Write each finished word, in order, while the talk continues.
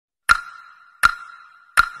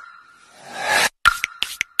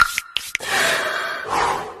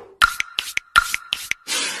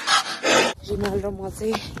रिमाल र म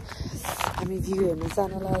चाहिँ हामी भ्यू हेर्न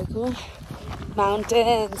जान लागेको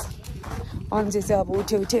माउन्टेन्स अन्जे चाहिँ अब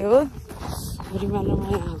उठ्यो हो रिमाल र म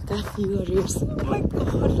हल्का भ्यूहरू हेर्छु my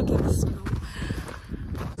God look at this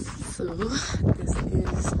so this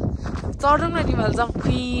is चढौँ न रिमाल जाउँ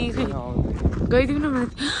गइदिउँ न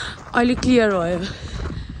माथि अहिले क्लियर भयो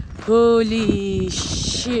holy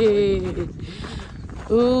shit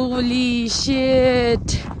holy shit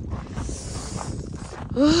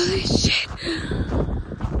holy shit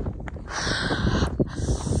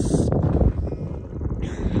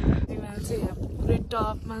पुरै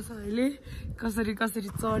टपमा छ अहिले कसरी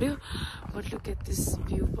चढ्यो but look at this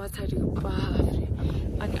view पछाडिको बाफरे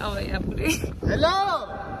अनि अब यहाँ पुरै hello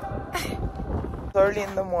early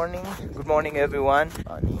in the morning good morning everyone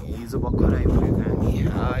अनि हिजो भर्खर आइपुगेको हामी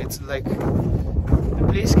it's like the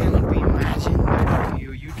place cannot be imagined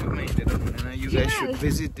you YouTube ma हेरेर हुँदैन you guys should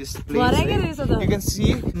visit this place you can see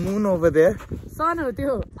moon over there sun हो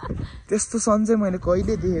त्यो त्यस्तो सन चाहिँ मैले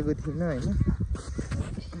कहिले देखेको थिइनँ हैन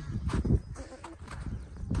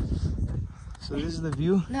so this is the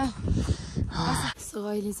view no so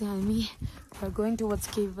अहिले चाहिँ हामी we are going towards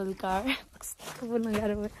cable car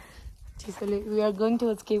we are going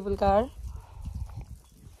towards cable car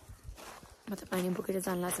म त पानी बोकेर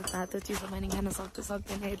जान लाग्छ तातो चिसो पानी खान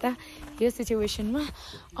सक्दैन यता यो सिचुएसनमा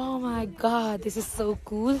ओ my God this is so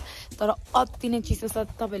cool तर अति नै चिसो छ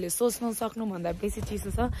तपाईले सोच्न सक्नुभन्दा बेसी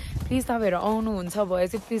चिसो छ प्लिज तपाईहरु आउनुहुन्छ भए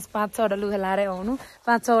चाहिँ प्लिज 5-6 वटा लुगा लारै आउनु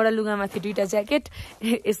 5-6 वटा लुगामाथि 2टा ज्याकेट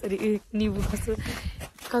यसरी निबु खसु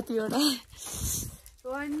कति वटा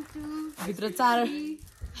 1 2 भित्र 4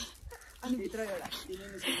 अनि भित्र एउटा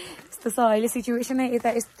यस्तो छ अहिले सिचुएसन यता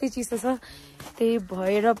यस्तै चिसो छ त्यही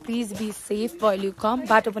भएर please be safe while you कम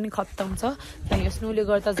बाटो पनि खत्तम छ अनि स्नोले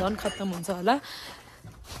गर्दा झन् खत्तम हुन्छ होला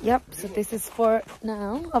yup so this is for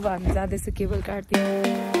now अब हामी जाँदैछु केबल कारतिर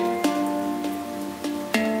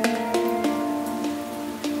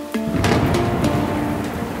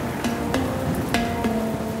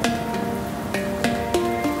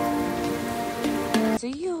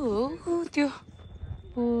त्यो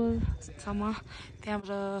पोलसम्म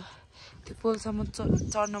त्यहाँबाट त्यो पोलसम्म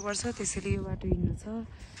चढ्नुपर्छ त्यसैले यो बाटो हिँड्नु छ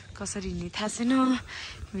कसरी हिँड्ने थाहा छैन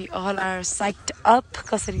वी अल आर साइक्ड अप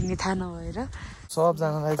कसरी हिँड्ने थाहा नभएर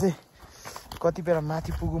सबजनालाई चाहिँ कति बेला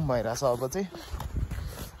माथि पुगौँ भइरहेछ अब चाहिँ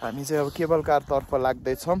हामी चाहिँ अब केबल कार तर्फ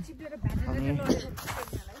लाग्दैछौँ अनि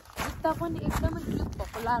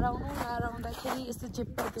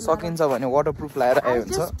सकिन्छ भने वाटरप्रुफ लगाएर आयो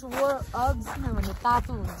हुन्छ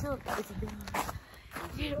तातो हुन्छ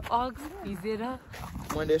भिजेर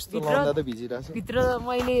मैले यस्तो लाउँदा त भिजिरहेछ भित्र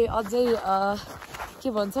मैले अझै के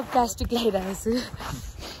भन्छ प्लास्टिक लगाइरहेको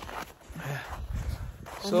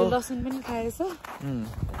छु लसुन पनि खाएछ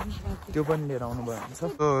त्यो पनि लिएर आउनु भयो हुन्छ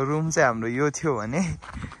रुम चाहिँ हाम्रो यो थियो भने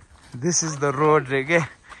दिस इज द रोड रे के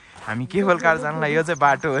हामी केबल कार जानलाई यो चाहिँ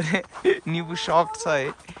बाटो हो रे निबु सक छ है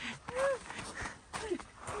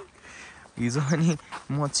हिजो पनि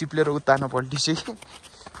म चिप्लेर उतार्न पल्टिछु कि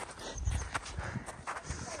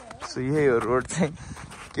सो यही हो रोड चाहिँ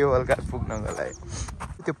केबल कार पुग्नको लागि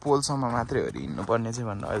त्यो पोलसम्म मात्रै हो हिँड्नु पर्ने चाहिँ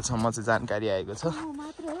भन्नु अहिलेसम्म चाहिँ जानकारी आएको छ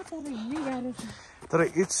तर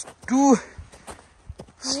it's to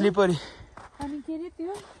slippery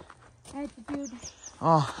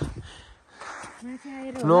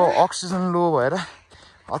low oxygen लो भएर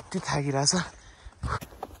अति थाकिरहेछ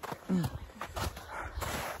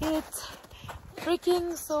It's freaking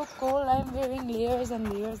so cold. I'm wearing layers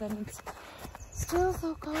and layers and it's still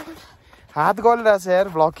so cold. हात गलिरहेछ यार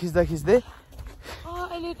ब्लग खिच्दै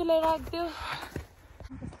अहिलेकोलाई राख्दियो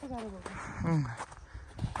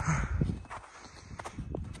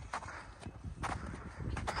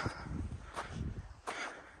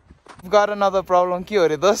got another problem के हो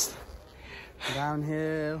रे दोस्त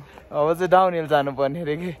डाउनहिल अब चाहिँ डाउनहिल जानु पर्ने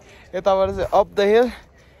रे के यताबाट चाहिँ अप द हिल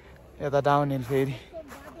यता डाउनहिल फेरि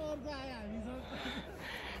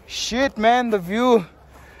शिट म्यान द भ्यू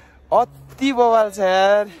अति बवाल छ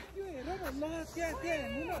यार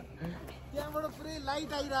त्यहाँबाट पुरै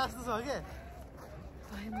लाइट आइरहेको छ के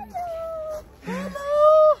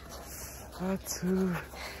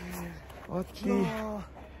अति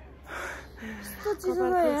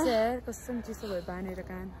कसम चिसो भयो बानेर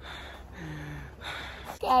कान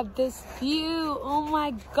Look at this view. Oh my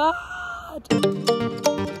god.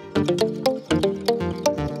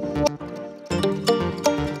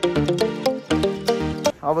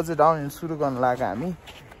 अब चाहिँ डाउनहिल सुरु गर्न लाग्यो हामी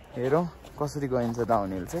हेरौँ कसरी गइन्छ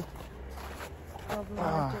डाउनहिल चाहिँ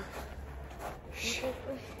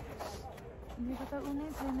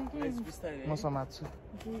म समात्छु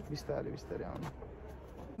बिस्तारै बिस्तारै आउनु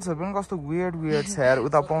पनि कस्तो वियर्ड छ यार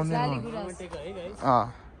उता पाउँदैन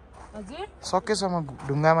हजुर सकेसम्म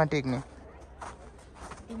ढुङ्गामा टेक्ने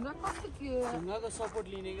ढुङ्गा कस्तो के ढुङ्गाको सपोर्ट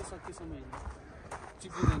लिने के सकेसम्म हैन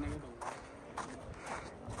चिप्लिदैन के ढुङ्गा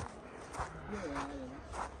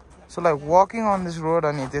So like walking on this road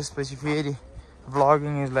and त्यसपछि फेरि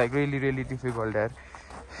vlogging is like really difficult there.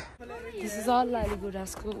 This is all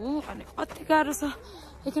Aligurdasko. And ati garo cha.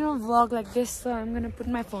 I cannot vlog like this, so I'm gonna put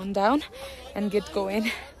my phone down and get going.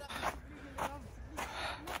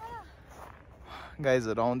 Guys,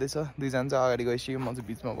 around this दुईजना चाहिँ अगाडि गइसक्यो म चाहिँ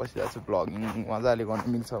बिचमा बसिरहेको छु vlogging मजाले गर्न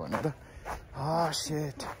मिल्छ भनेर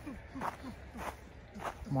shit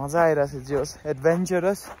मजा आइरहेछ जोस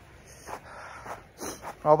एडभेन्चरस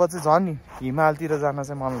अब चाहिँ झन् नि हिमालतिर जान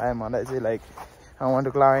चाहिँ मन लाग्यो मलाई चाहिँ like I want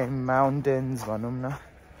to climb mountains भनौँ न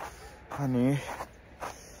अनि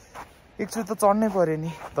एकचोटि त चढ्नै पर्यो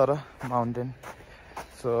नि तर mountain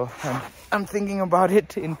so I'm thinking about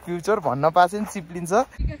it in future भन्न पाएछ नि चिप्लिन्छ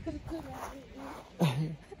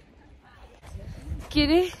के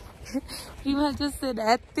रे Rimal just said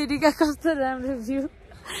तेरिका कस्तो राम्रो view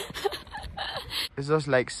It's just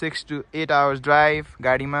like 6 to 8 hours drive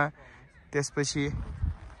गाडीमा त्यसपछि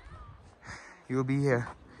you'll be here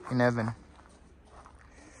in heaven.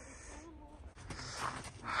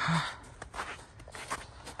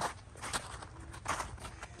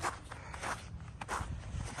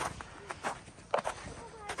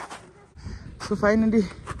 So finally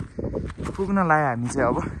पुग्न लाग्यो हामी चाहिँ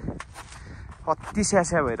अब कति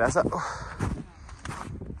स्यास्या भइरहेछ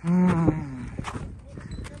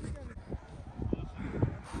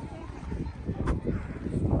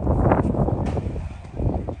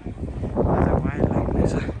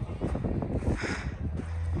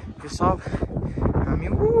सब हामी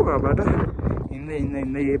उबाट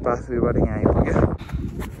हिँड्दै यही पाथवेबाट यहाँ आइपुग्यो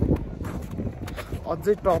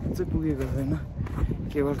अझै टप चाहिँ पुगेको छैन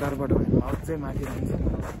केबल कारबाट होइन अझै माथि रहन्छ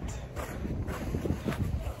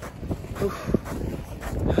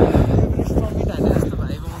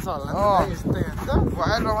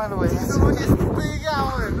रमाइलो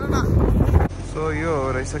सो यो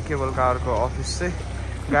रहेछ केबल कारको अफिस चाहिँ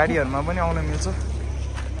गाडीहरूमा पनि आउन मिल्छ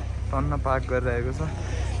टन्न पार्क गरिरहेको छ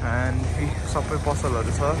एन्ड सबै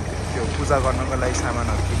पसलहरू छ त्यो पूजा गर्नको लागि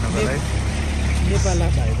सामानहरू किन्नको लागि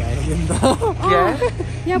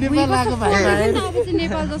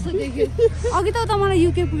नेपाल जस्तो देख्यो अघि त मलाई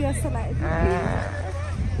युके पुगे जस्तो लाग्यो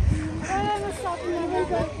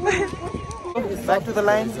back to the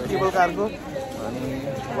line cable कारको अनि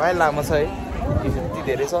वाइ लामो छ है यति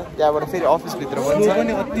धेरै छ त्यहाँबाट फेरि अफिसभित्र पनि छ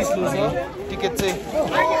टिकट चाहिँ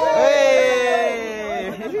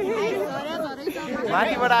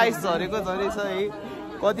माथिबाट आइस झरेको झरेछ है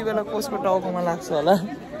कति बेला कसको टाउकोमा लाग्छ होला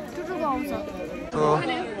सो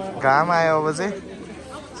घाम आयो अब चाहिँ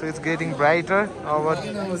सो इट्स गेटिङ ब्राइटर अब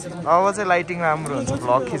चाहिँ लाइटिङ राम्रो हुन्छ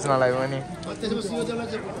भ्लग खिच्नलाई पनि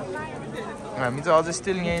हामी चाहिँ अझै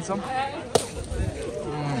स्टिल यहीँ छौँ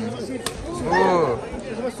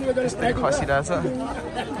त्यस्तै खसिरहेछ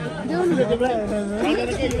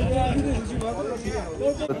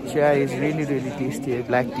चिया is really tasty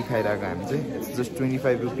black tea खाइरहेको हामी चाहिँ it's just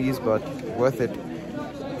 25 rupees but worth it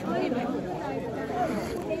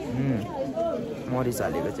मरिच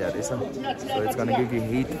हालेको चिया रहेछ so it's gun give you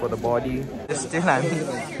hit for the body still हामी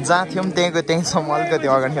जहाँ थियौँ त्यहीँसम्म अलिकति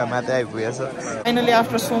अगाडि मात्रै आइपुगेछ finally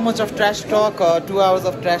after so much of trace talk 2 hours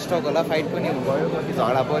of trace talk होला फाइट पनि भयो कति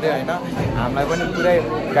झगडा पऱ्यो होइन हामीलाई पनि पुरै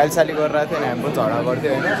गालीसाली गरिरहेको थियो अनि हाम्रो झगडा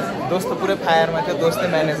गर्थ्यो होइन दोस्त त पुरै फायरमा थियो दोस्तै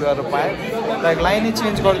म्यानेज गरेर पायो लाइक लाइनै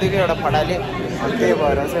चेन्ज गरिदिएको एउटा फटाले अनि त्यही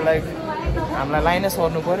भएर चाहिँ लाइक हामीलाई लाइनै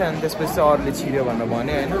सर्नु पऱ्यो अनि त्यसपछि चाहिँ अरूले छिर्यो भनेर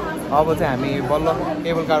भन्यो होइन अब चाहिँ हामी बल्ल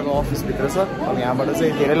केबल कारको अफिसभित्र छ अब यहाँबाट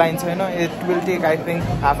चाहिँ धेरै लाइन छैन it will take I think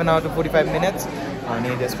half an hour to 45 minutes अनि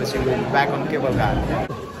त्यसपछि will back on cable car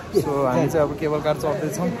so हामी चाहिँ अब केबल कार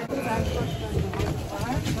चढ्दैछौँ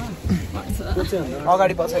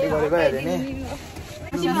अगाडि पछाडि गरेको हेऱ्यो नि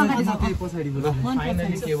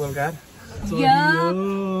फाइनली केबल कार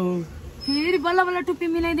फेरि बल्ल बल्ल टुप्पी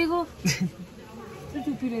मिलाइदिएको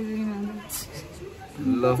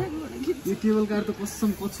ल यो केबल कार त कसम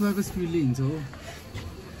कछुवाको स्पिडले हिँड्छ हो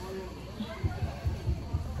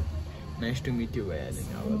नाइस टु मिट यु भइहाल्यो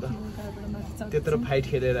नि अब त त्यत्रो फाइट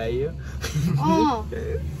खेलेर आइयो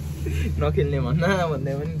नखेल्ने भन्न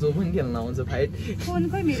भन्दै पनि जो पनि खेल्न आउँछ फाइट फोन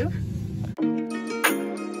खोइ मेरो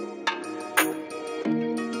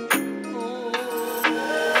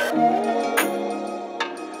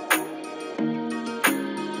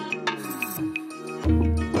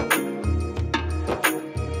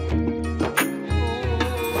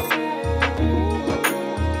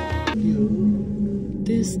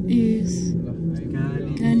This is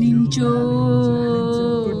Kalinchowk.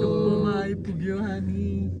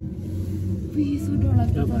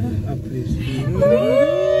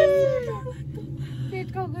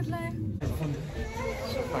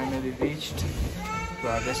 Finally reached to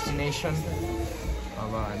our destination.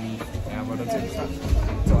 अब हामी यहाँबाट चाहिँ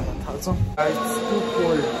चढ्न थाल्छौँ. It's too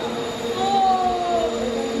cold.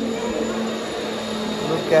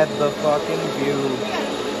 Look at the fucking view.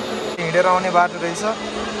 हिँडेर आउने बाटो रहेछ.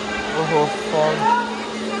 ओहो फग.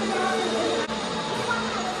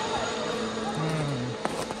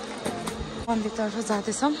 मन्दिरतर्फ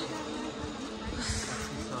जाँदैछौँ.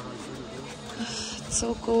 So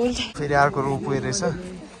cold. फेरि अर्को रोपवे रहेछ.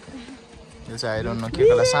 यो चाहिँ आई डोन्ट नो के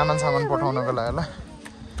होला, सामान पठाउनको लागि होला.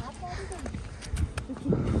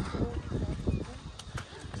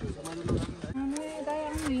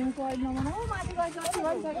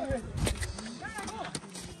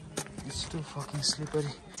 It's too fucking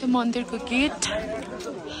slippery. त्यो मन्दिरको get.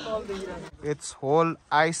 It's whole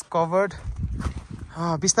ice covered.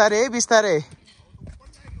 बिस्तारै बिस्तारै.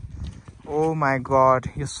 Oh my god,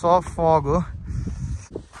 यो सब fog हो.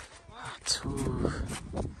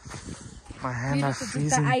 My hand are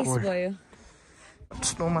freezing cold.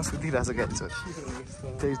 Snowमा सुतिरहेछ गाडी छ.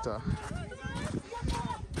 त्यही त.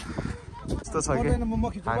 यस्तो छ कि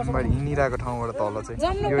हामीबाट हिँडिरहेको ठाउँबाट तल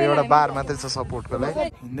चाहिँ यो एउटा बार मात्रै छ सपोर्टको लागि.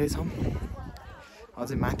 हिँड्दैछौँ.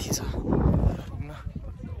 अझै माथि छ.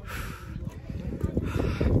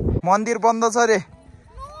 मन्दिर बन्द छ रे.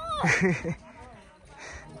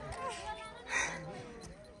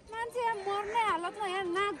 मान्छे मर्ने हालतमा यहाँ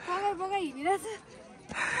नाक बगाइ हिँडिरहेछ.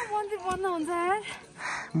 मन्दिर बन्द हुन्छ यार.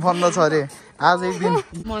 बन्द छ रे. आज एक दिन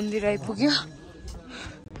मन्दिर आइपुग्यो.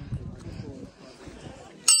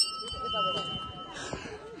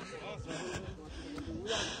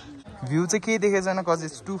 भ्यू चाहिँ केही देखेको छैन कज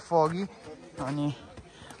इट्स टु फगी. अनि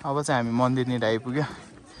अब चाहिँ हामी मन्दिरनिर आइपुग्यो.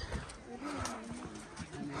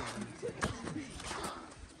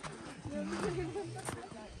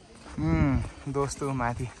 दोस्तो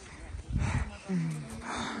माथि.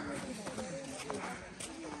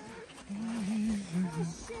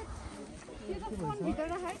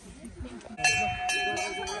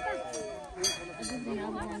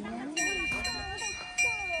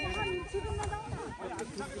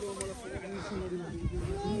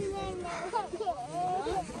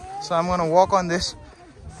 So I'm gonna walk on this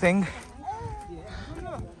thing.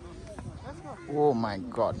 Oh my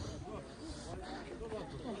god.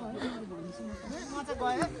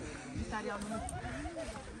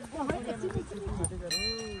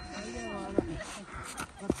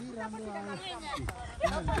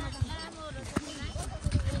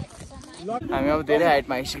 हामी अब धेरै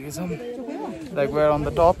हाइटमा आइसकेका छौँ. Like we're on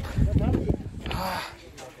the top.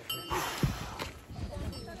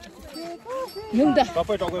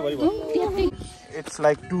 It's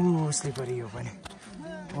like too slippery यो पनि.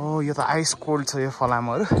 Oh, यो त आइस कोल्ड छ यो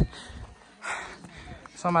फलामहरू.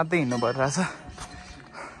 समात्दै हिँड्नु परिरहेछ.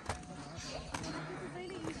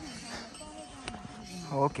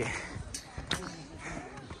 ओके.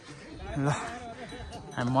 ल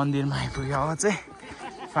हामी मन्दिरमा आइपुग्यो अब चाहिँ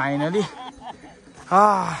finally.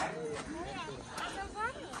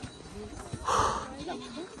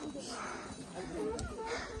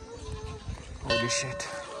 Holy shit.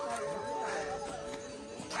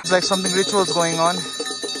 It's like something rituals going on.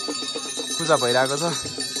 पूजा भइरहेको छ.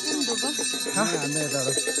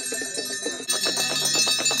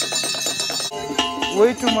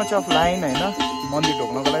 Way too much of line हैन मन्दिर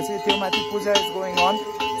ढोक्नको लागि चाहिँ. त्यो माथि पूजा इज गोइङ अन.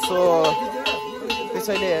 सो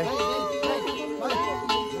त्यसैले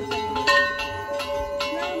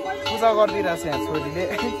पूजा गरिदिरहेछ यहाँ छोरीले.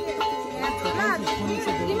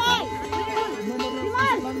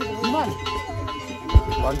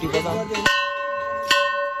 घन्टी बजाउँ.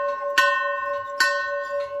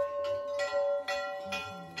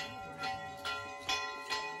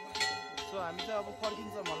 सो हामी चाहिँ अब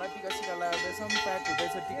फर्किन्छौँ होला. टिका सिका लगाउँदैछौँ. प्याक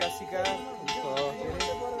हुँदैछ टिका सिका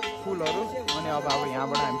फुलहरू. अनि अब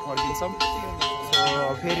यहाँबाट हामी फर्किन्छौँ. सो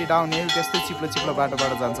फेरि डाउन हिल त्यस्तै चिप्लो चिप्लो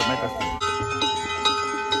बाटोबाट जान्छौँ है त.